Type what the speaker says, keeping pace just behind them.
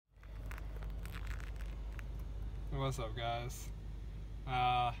What's up, guys?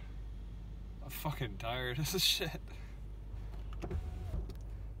 I'm fucking tired as shit.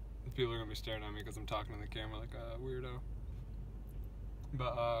 People are gonna be staring at me because I'm talking to the camera like a weirdo.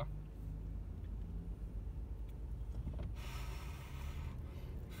 But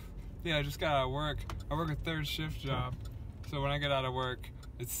yeah, I just got out of work. I work a third shift job, so when I get out of work,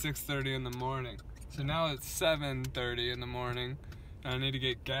 it's 6:30 in the morning. So now it's 7:30 in the morning, and I need to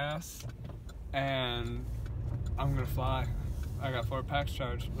get gas, and I'm gonna fly. I got 4 packs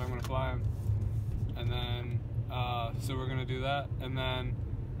charged, but I'm gonna fly them. And then, so we're gonna do that, and then,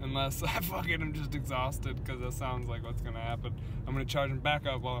 unless I fucking am just exhausted, because that sounds like what's gonna happen, I'm gonna charge them back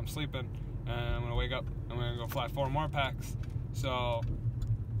up while I'm sleeping, and I'm gonna wake up, and we're gonna go fly 4 more packs. So,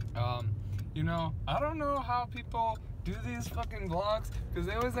 you know, I don't know how people do these fucking vlogs, because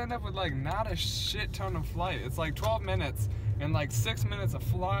they always end up with like not a shit ton of flight. It's like 12 minutes, and like 6 minutes of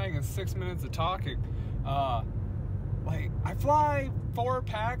flying and 6 minutes of talking. Like, I fly 4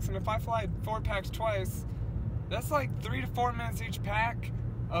 packs, and if I fly 4 packs twice, that's like 3 to 4 minutes each pack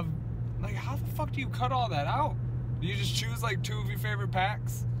of, like, how the fuck do you cut all that out? Do you just choose like 2 of your favorite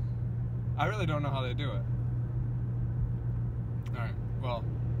packs? I really don't know how they do it. Alright, well,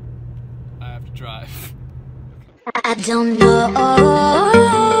 I have to drive. I don't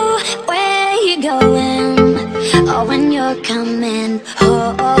know where you're going or when you're coming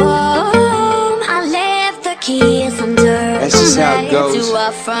home. I left the keys under to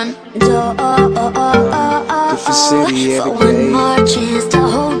our front door. Different city every for one day. more chance to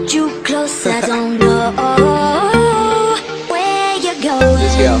hold you close. I don't know where you're going.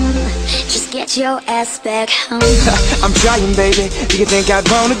 Let's go. Just get your ass back home. I'm trying, baby. Do you think I'd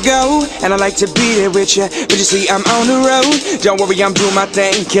wanna go? And I like to be there with you, but you see, I'm on the road. Don't worry, I'm doing my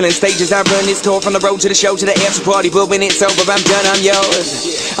thing. Killing stages, I run this tour from the road to the show to the after party. But when it's over, I'm done, I'm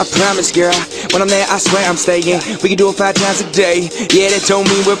yours. I promise, girl. When I'm there, I swear I'm staying. We can do it 5 times a day. Yeah, they told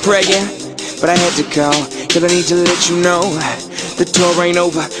me we're praying, but I had to call, cause I need to let you know the tour ain't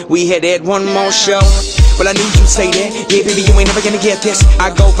over. We had to add one more show. Well, I knew you'd say that. Yeah, baby, you ain't never gonna get this.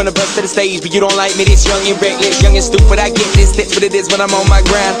 I go from the bus to the stage, but you don't like me. This young and reckless, young and stupid. I get this. That's what it is when I'm on my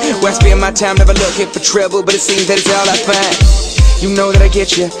grind. Where I spend my time, never looking for trouble, but it seems that it's all I find. You know that I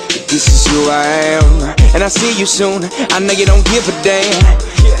get you, but this is who I am, and I'll see you soon. I know you don't give a damn.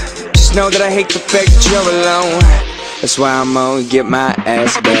 Just know that I hate the fact that you're alone. That's why I'm gonna get my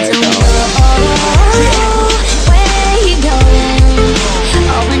ass back home. Where you going?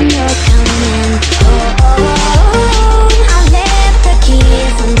 Oh, when you're coming home. I left the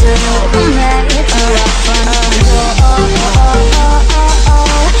keys under the mat to our front door.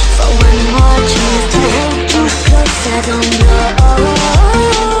 For one more chance to hold you close. I don't know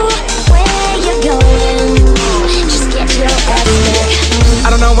where you're going. Just get your ass back home. I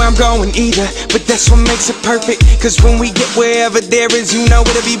don't know where I'm going either, but that's what makes it perfect. Cause when we get wherever there is, you know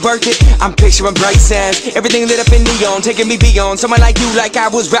it'll be worth it. I'm picturing bright signs, everything lit up in neon, taking me beyond someone like you, like I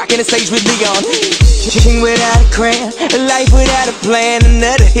was rocking the stage with Leon. King without a crown, a life without a plan,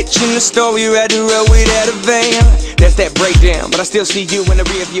 another hitch in the story, ride the road without a van. That's that breakdown, but I still see you in the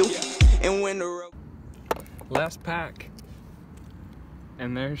rear view. And when the road... Last pack.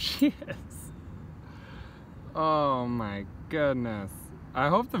 And there she is. Oh my goodness. I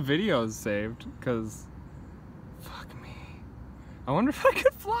hope the video is saved, because fuck me. I wonder if I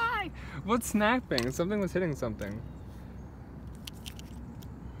could fly. What's snapping? Something was hitting something.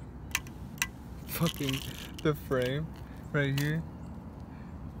 Fucking the frame right here.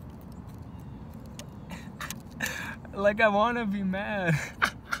 Like, I want to be mad.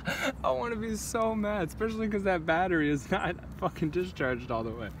 I want to be so mad, especially because that battery is not fucking discharged all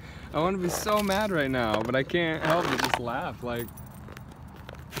the way. I want to be so mad right now, but I can't help but just laugh. Like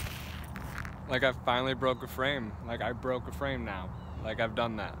I finally broke a frame. Like, I broke a frame now. Like, I've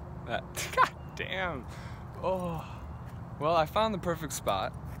done that. God damn. Oh. Well, I found the perfect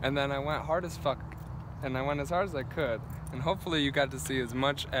spot, and then I went hard as fuck, and I went as hard as I could, and hopefully you got to see as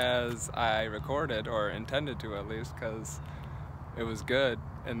much as I recorded, or intended to at least, because it was good.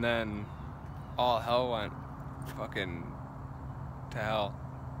 And then all hell went fucking to hell.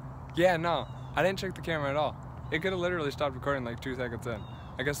 Yeah, no, I didn't check the camera at all. It could have literally stopped recording like 2 seconds in.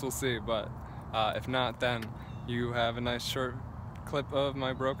 I guess we'll see, but if not, then you have a nice short clip of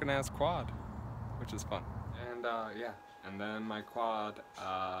my broken ass quad, which is fun. And yeah, and then my quad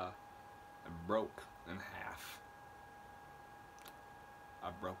broke in half. I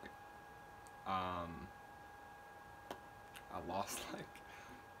broke it. I lost like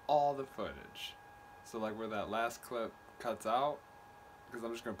all the footage. So like where that last clip cuts out, because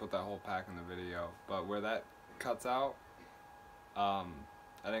I'm just gonna put that whole pack in the video, but where that cuts out,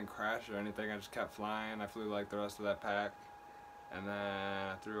 I didn't crash or anything, I just kept flying. I flew like the rest of that pack, and then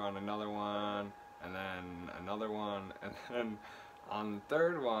I threw on another one, and then another one, and then on the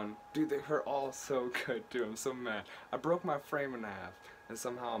third one, dude, they were all so good too. I'm so mad. I broke my frame in half, and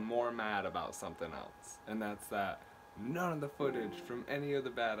somehow I'm more mad about something else, and that's that none of the footage from any of the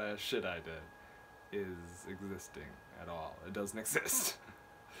badass shit I did is existing at all. It doesn't exist.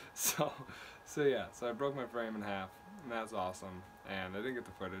 So yeah, so I broke my frame in half, and that's awesome, and I didn't get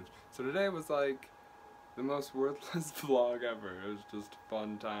the footage. So today was like the most worthless vlog ever. It was just a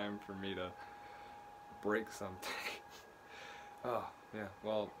fun time for me to break something. Oh, yeah,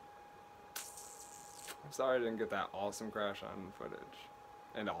 well, I'm sorry I didn't get that awesome crash on footage,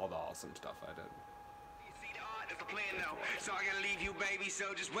 and all the awesome stuff I did. You see, the art is the plan now, so I gotta leave you, baby,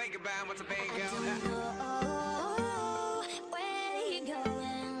 so just wake up and what's a big I don't know where you're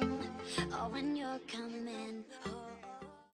going or when you're coming.